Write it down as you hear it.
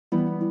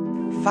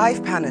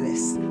5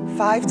 panelists,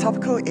 5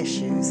 topical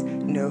issues,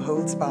 no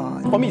holds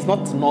barred. For me, it's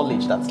not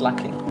knowledge that's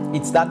lacking.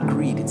 It's that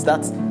greed, it's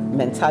that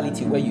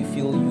mentality where you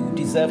feel you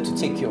deserve to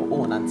take your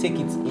own and take it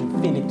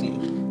infinitely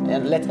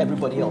and let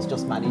everybody else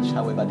just manage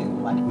however they will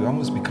manage. We're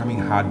almost becoming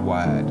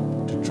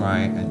hardwired to try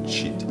and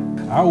cheat.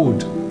 I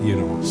would,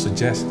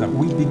 suggest that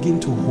we begin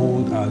to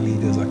hold our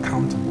leaders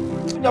accountable.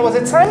 There was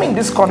a time in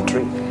this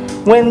country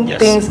when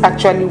things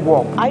actually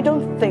work. I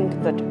don't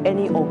think that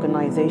any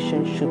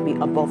organization should be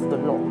above the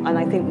law. And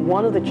I think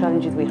one of the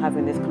challenges we have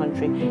in this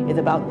country is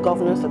about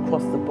governance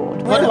across the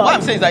board. What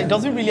I'm saying is that it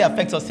doesn't really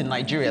affect us in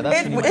Nigeria.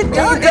 That's It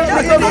does.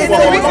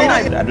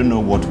 I don't know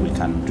what we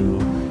can do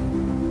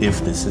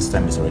if the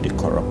system is already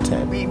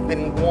corrupted. We've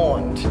been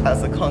warned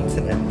as a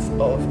continent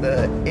of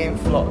the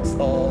influx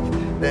of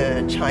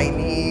the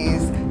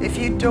Chinese. If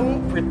you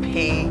don't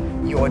repay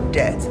your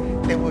debt,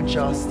 they will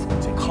just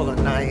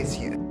colonize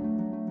you.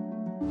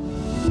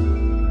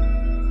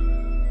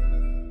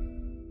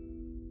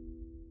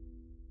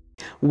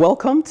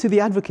 Welcome to The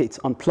Advocate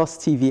on Plus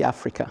TV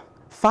Africa.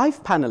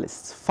 5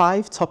 panelists,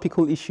 5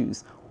 topical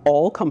issues,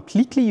 all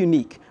completely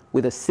unique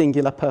with a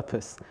singular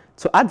purpose: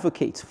 to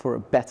advocate for a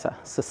better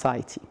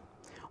society.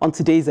 On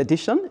today's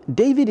edition,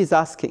 David is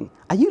asking,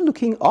 are you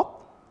looking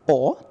up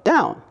or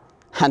down?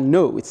 And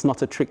no, it's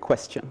not a trick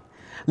question.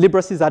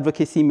 Libera's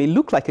advocacy may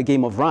look like a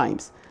game of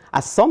rhymes,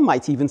 as some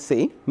might even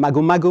say,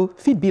 mago mago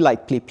fit be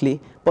like play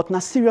play, but na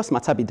serious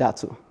matter be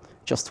that.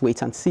 Just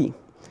wait and see.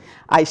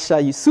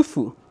 Aisha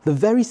Yusufu, the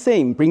very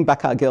same Bring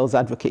Back Our Girls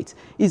advocate,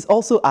 is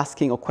also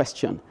asking a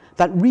question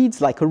that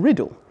reads like a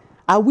riddle.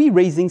 Are we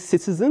raising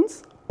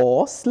citizens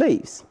or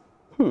slaves?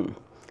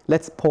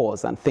 Let's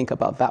pause and think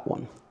about that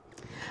one.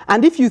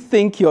 And if you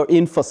think you're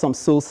in for some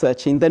soul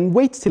searching, then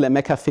wait till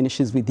Emeka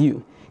finishes with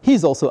you.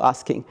 He's also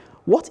asking,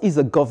 what is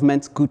a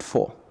government good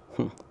for?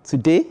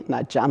 Today,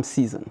 na jam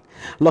season.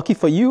 Lucky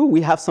for you,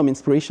 we have some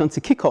inspiration to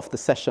kick off the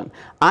session.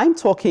 I'm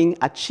talking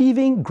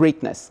achieving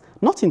greatness,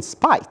 not in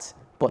spite,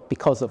 but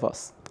because of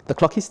us. The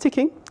clock is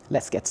ticking.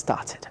 Let's get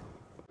started.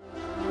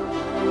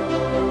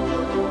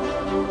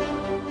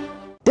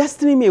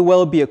 Destiny may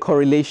well be a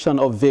correlation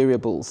of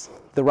variables.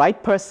 The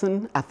right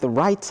person at the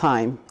right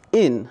time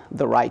in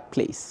the right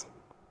place.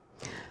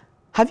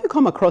 Have you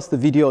come across the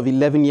video of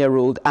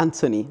 11-year-old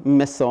Anthony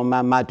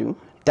Mmesoma Madu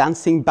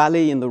dancing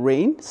ballet in the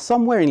rain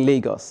somewhere in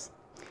Lagos?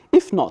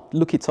 If not,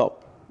 look it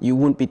up. You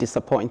won't be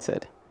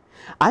disappointed.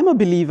 I'm a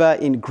believer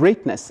in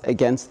greatness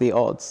against the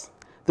odds.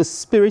 The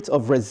spirit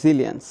of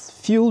resilience,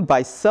 fueled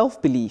by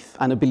self-belief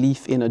and a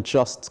belief in a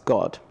just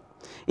God.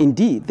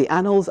 Indeed, the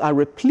annals are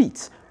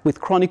replete with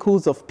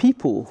chronicles of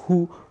people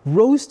who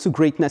rose to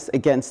greatness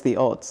against the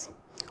odds.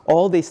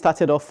 All they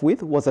started off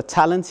with was a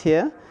talent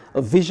here,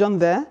 a vision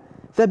there.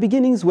 Their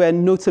beginnings were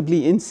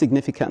notably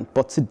insignificant,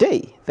 but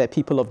today they're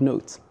people of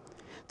note.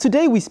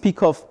 Today we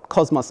speak of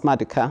Cosmas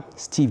Maduka,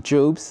 Steve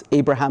Jobs,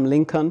 Abraham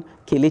Lincoln,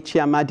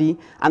 Kelechi Amadi,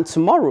 and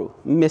tomorrow,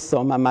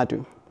 Mmesoma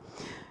Madu.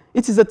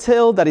 It is a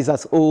tale that is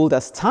as old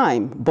as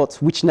time, but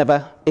which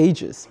never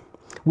ages.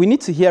 We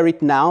need to hear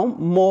it now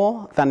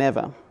more than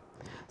ever.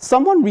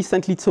 Someone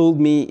recently told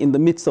me in the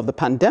midst of the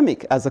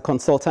pandemic as a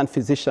consultant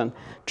physician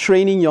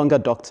training younger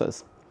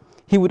doctors,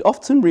 he would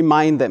often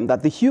remind them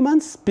that the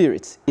human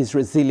spirit is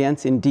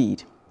resilient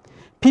indeed.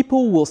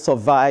 People will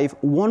survive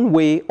one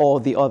way or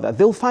the other.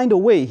 They'll find a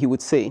way, he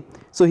would say.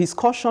 So his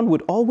caution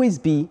would always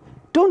be,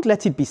 don't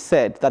let it be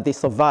said that they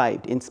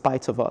survived in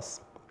spite of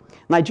us.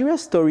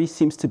 Nigeria's story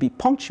seems to be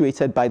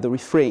punctuated by the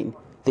refrain,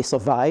 they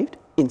survived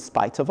in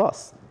spite of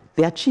us.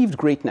 They achieved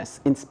greatness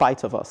in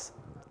spite of us.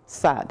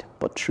 Sad,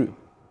 but true.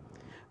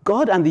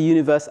 God and the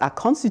universe are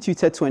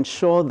constituted to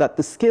ensure that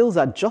the scales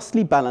are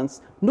justly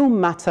balanced no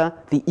matter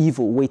the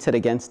evil weighted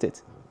against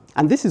it.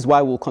 And this is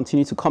why we'll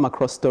continue to come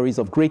across stories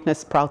of greatness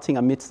sprouting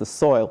amidst the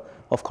soil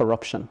of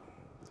corruption.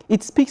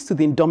 It speaks to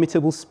the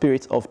indomitable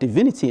spirit of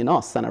divinity in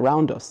us and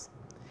around us.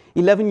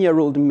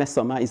 11-year-old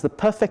Mmesoma is the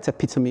perfect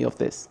epitome of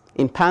this.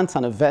 In pants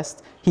and a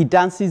vest, he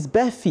dances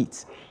bare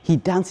feet. He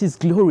dances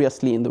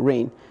gloriously in the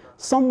rain,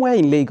 somewhere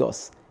in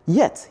Lagos.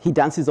 Yet, he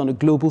dances on a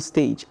global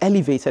stage,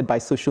 elevated by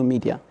social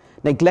media.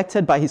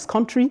 Neglected by his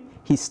country,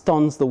 he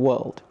stuns the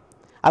world.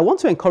 I want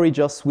to encourage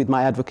us with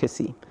my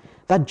advocacy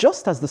that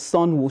just as the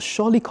sun will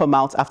surely come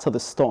out after the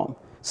storm,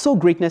 so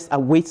greatness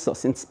awaits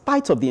us in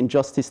spite of the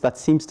injustice that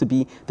seems to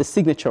be the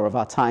signature of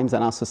our times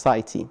and our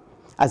society.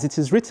 As it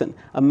is written,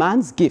 a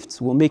man's gifts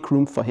will make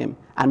room for him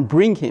and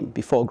bring him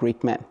before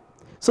great men.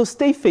 So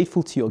stay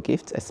faithful to your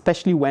gift,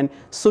 especially when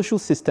social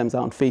systems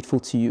are unfaithful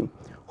to you.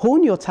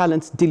 Hone your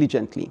talents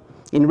diligently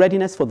in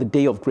readiness for the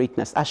day of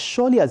greatness, as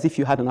surely as if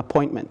you had an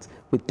appointment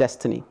with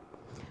destiny.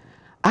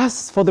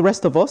 As for the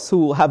rest of us who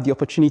will have the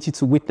opportunity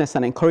to witness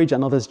and encourage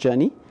another's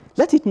journey,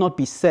 let it not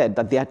be said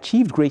that they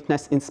achieved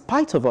greatness in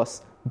spite of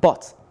us,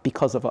 but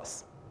because of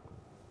us.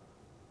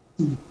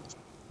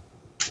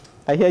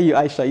 I hear you,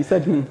 Aisha. You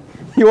said,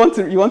 you want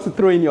to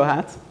throw in your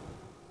hat?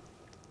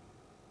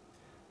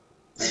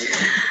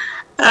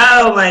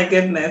 Oh, my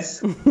goodness.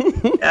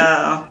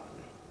 The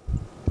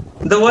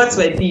words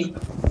were deep.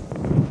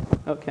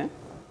 Okay.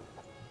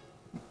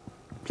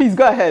 Please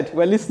go ahead.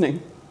 We're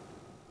listening.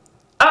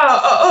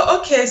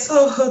 Okay.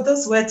 So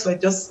those words were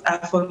just,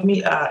 for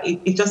me,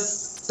 it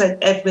just said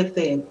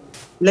everything.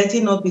 Let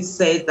it not be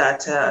said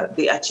that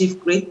they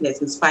achieve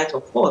greatness in spite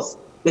of us,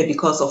 but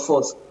because of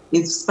us.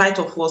 In spite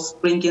of us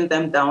bringing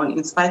them down,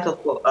 in spite of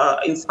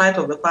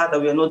the fact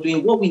that we are not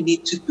doing what we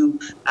need to do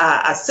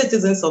as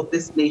citizens of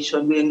this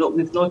nation,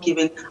 we've not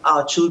given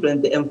our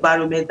children the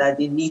environment that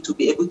they need to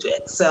be able to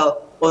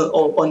excel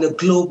on a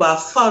global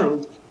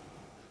forum.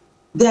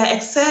 They're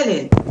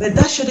excelling, but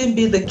that shouldn't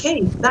be the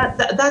case.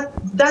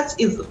 That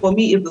is, for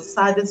me, is the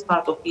saddest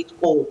part of it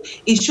all.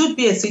 It should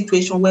be a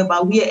situation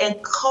whereby we are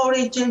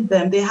encouraging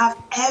them. They have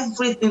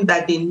everything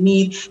that they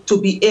need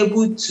to be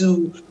able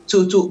to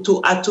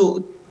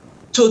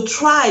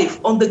thrive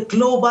on the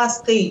global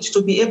stage,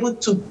 to be able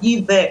to be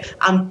there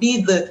and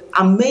be the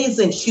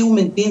amazing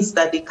human beings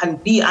that they can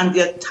be, and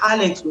their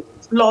talents will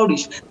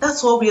flourish.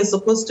 That's what we are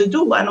supposed to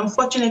do. And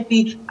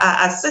unfortunately,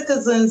 as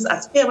citizens,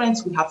 as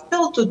parents, we have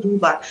failed to do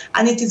that.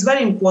 And it is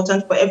very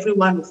important for every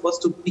one of us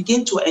to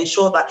begin to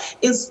ensure that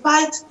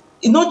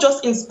not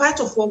just in spite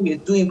of what we are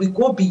doing, we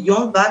go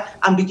beyond that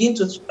and begin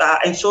to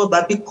ensure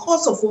that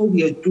because of what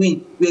we are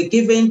doing, we are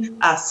giving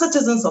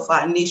citizens of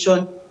our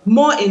nation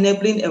more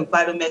enabling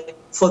environment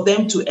for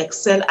them to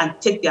excel and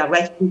take their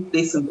rightful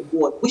place in the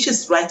world, which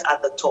is right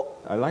at the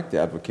top. I like the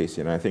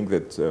advocacy, and I think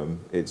that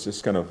it's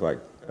just kind of like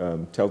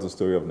tells the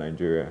story of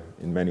Nigeria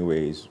in many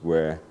ways,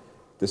 where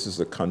this is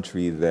a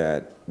country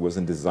that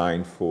wasn't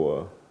designed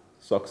for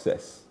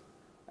success.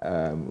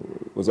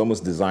 Was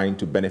almost designed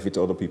to benefit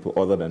other people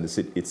other than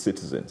its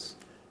citizens.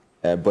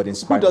 But in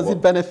spite who does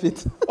it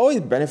benefit? Oh,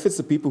 it benefits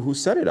the people who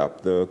set it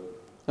up. There's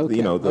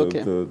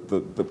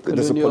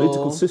a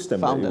political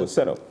system that it was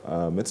set up.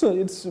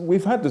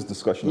 We've had this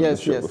discussion on the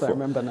show before. I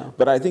remember now.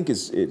 But I think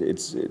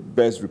it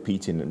bears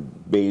repeating,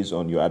 and based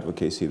on your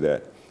advocacy,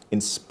 that in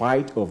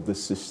spite of the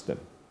system,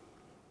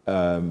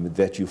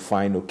 that you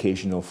find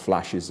occasional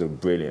flashes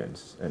of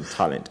brilliance and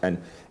talent. And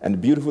the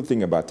beautiful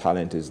thing about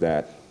talent is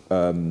that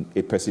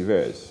it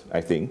perseveres, I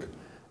think,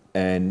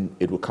 and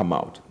it will come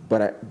out.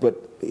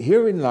 But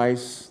herein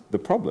lies the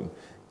problem.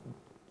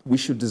 We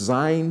should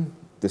design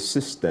the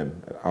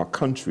system, our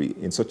country,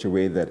 in such a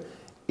way that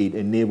it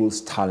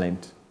enables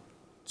talent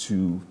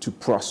to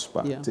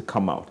prosper, to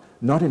come out,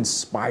 not in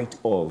spite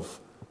of,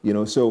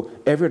 so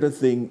every other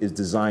thing is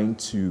designed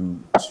to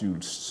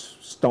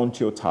stunt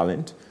your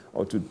talent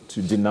or to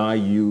deny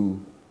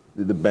you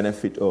the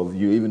benefit of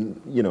you even,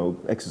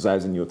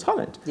 exercising your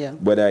talent. Yeah.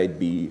 Whether it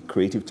be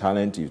creative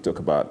talent, you talk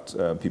about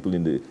people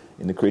in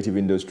the creative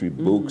industry,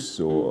 books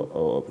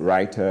or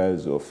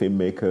writers or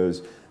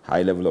filmmakers,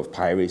 high level of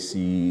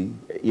piracy,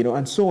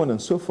 and so on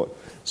and so forth.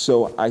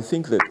 So I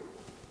think that,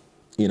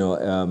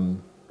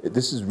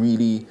 this is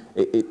really,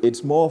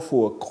 it's more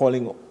for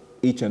calling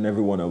each and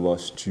every one of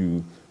us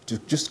to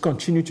just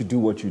continue to do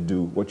what you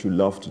do, what you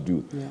love to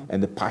do,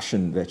 and the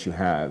passion that you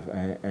have.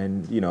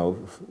 And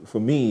for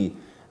me,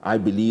 I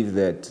believe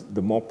that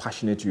the more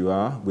passionate you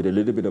are, with a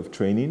little bit of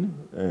training,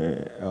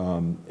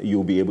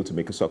 you'll be able to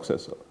make a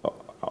success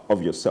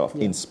of yourself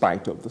in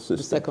spite of the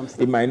system.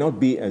 It might not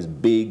be as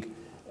big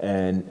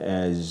and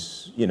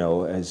as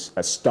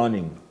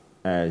stunning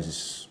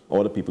as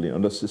other people in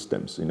other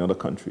systems, in other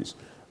countries.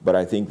 But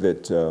I think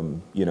that,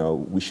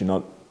 we should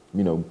not,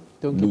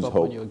 don't lose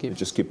hope.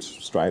 Just keep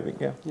striving,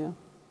 Yeah.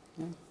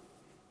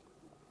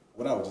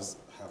 What I would just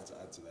have to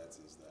add to that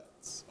is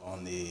that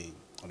on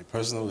a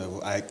personal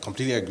level, I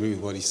completely agree with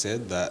what he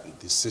said, that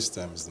the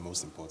system is the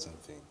most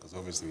important thing. Because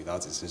obviously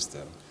without a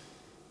system,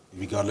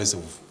 regardless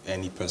of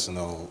any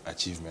personal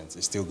achievements,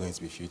 it's still going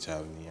to be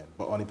futile in the end.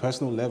 But on a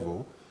personal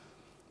level,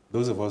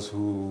 those of us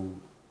who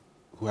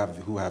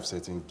have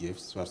certain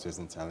gifts, who have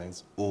certain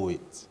talents, owe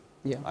it.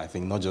 Yeah. I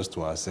think not just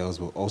to ourselves,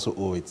 but also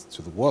owe it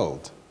to the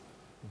world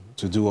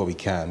to do what we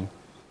can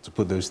to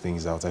put those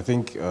things out. I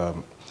think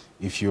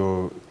if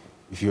you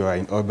are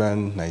in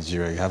urban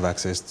Nigeria, you have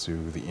access to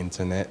the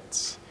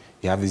internet,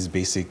 you have these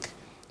basic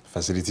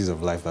facilities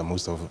of life that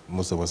most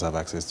of us have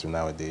access to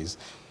nowadays.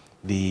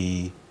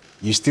 You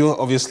are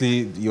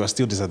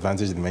still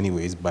disadvantaged in many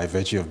ways by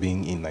virtue of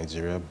being in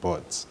Nigeria,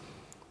 but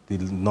the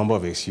number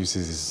of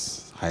excuses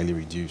is highly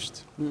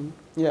reduced.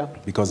 Yeah.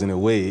 Because in a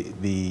way,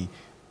 the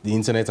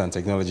internet and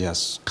technology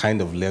has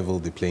kind of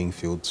leveled the playing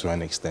field to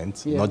an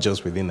extent, not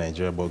just within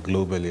Nigeria, but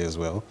globally as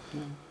well.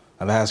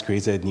 And that has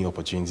created new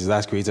opportunities. That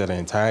has created an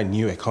entire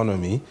new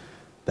economy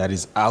that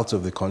is out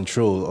of the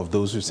control of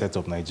those who set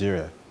up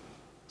Nigeria.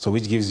 So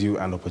which gives you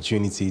an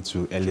opportunity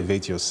to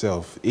elevate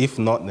yourself, if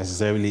not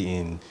necessarily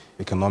in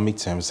economic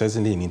terms,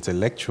 certainly in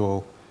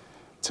intellectual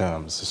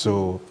terms.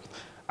 So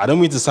I don't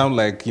mean to sound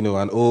like, an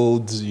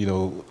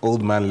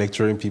old man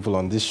lecturing people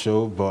on this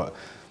show, but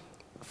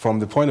from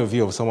the point of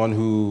view of someone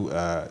who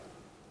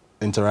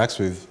interacts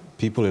with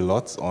people a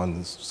lot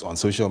on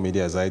social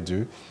media, as I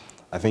do,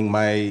 I think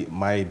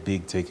my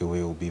big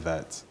takeaway will be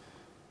that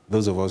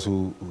those of us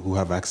who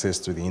have access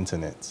to the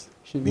internet,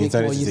 the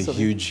internet is a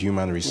huge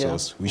human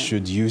resource. We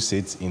should use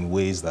it in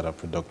ways that are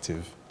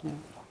productive.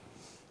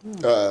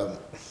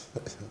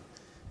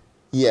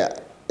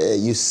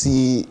 you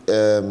see,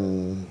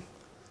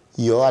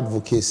 your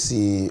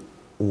advocacy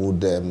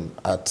would,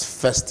 at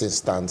first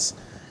instance,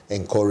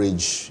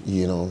 encourage,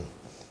 you know,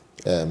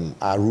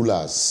 our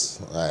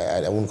rulers,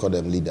 I won't call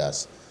them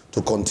leaders,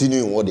 to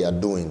continue in what they are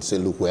doing. Say,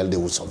 look, well, they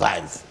will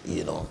survive,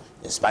 you know,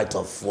 in spite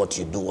of what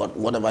you do,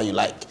 whatever you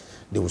like,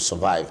 they will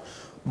survive.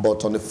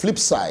 But on the flip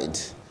side,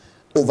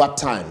 over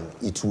time,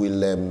 it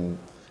will,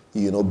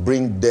 you know,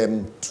 bring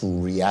them to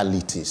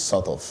reality,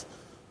 sort of,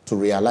 to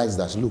realize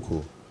that, look,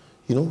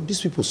 you know,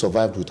 these people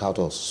survived without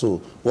us,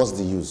 so what's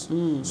the use?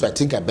 So I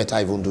think I better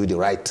even do the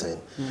right thing,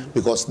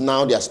 because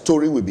now their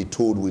story will be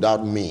told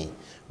without me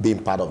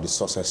being part of the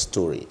success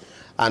story.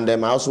 And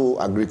I also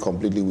agree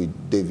completely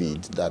with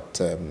David that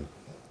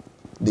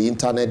the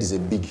internet is a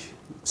big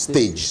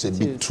stage, it's a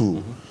big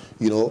tool.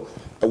 You know,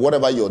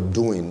 whatever you're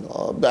doing,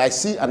 I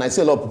see a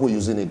lot of people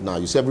using it now.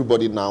 You see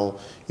everybody now,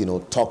 you know,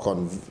 talk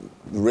on,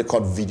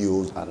 record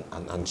videos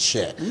and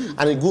share.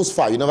 And it goes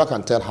far. You never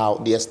can tell how,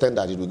 the extent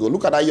that it will go.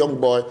 Look at that young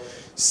boy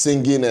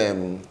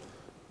singing,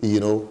 you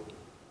know,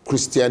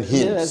 Christian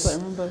hymns. Yes, I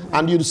remember.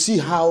 And you see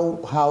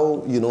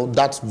how, you know,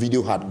 that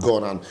video had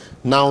gone. And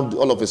now,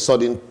 all of a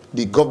sudden,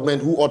 the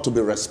government who ought to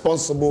be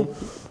responsible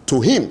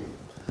to him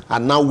are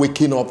now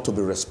waking up to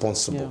be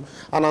responsible.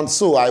 And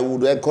so I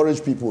would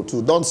encourage people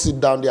to don't sit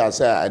down there and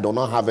say, I do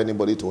not have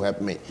anybody to help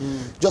me.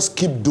 Just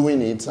keep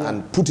doing it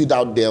and put it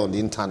out there on the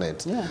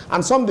internet.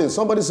 And someday,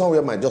 somebody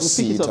somewhere might just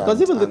see it.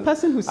 Because even the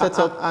person who set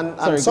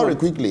up... Sorry,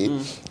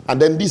 quickly.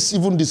 And then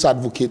even this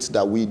advocates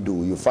that we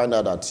do, you find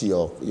out that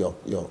your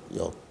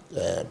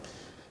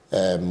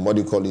what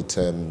do you call it,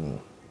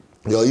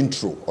 your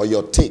intro or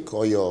your take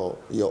or your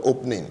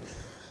opening,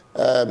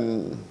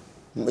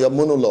 your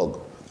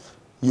monologue,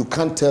 you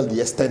can't tell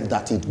the extent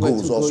that it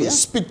goes. Also,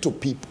 speak to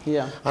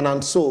people.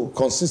 And so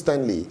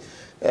consistently,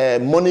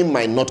 money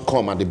might not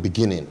come at the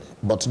beginning,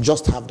 but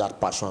just have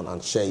that passion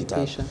and share it.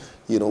 And,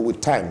 you know,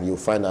 with time, you'll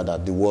find out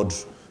that the word,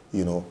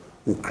 you know,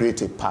 will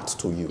create a path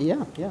to you.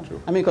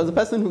 True. I mean, because the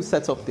person who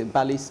set up the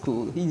ballet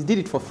school, he did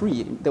it for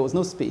free. There was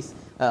no space.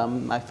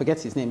 I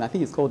forget his name. I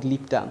think it's called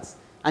Leap Dance.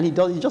 And he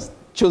just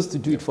chose to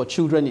do it for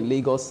children in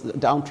Lagos,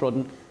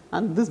 downtrodden.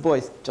 And this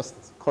boy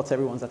just caught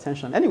everyone's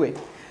attention. Anyway,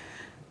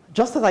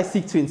 just as I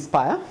seek to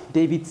inspire,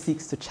 David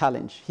seeks to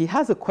challenge. He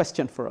has a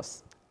question for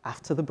us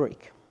after the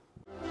break.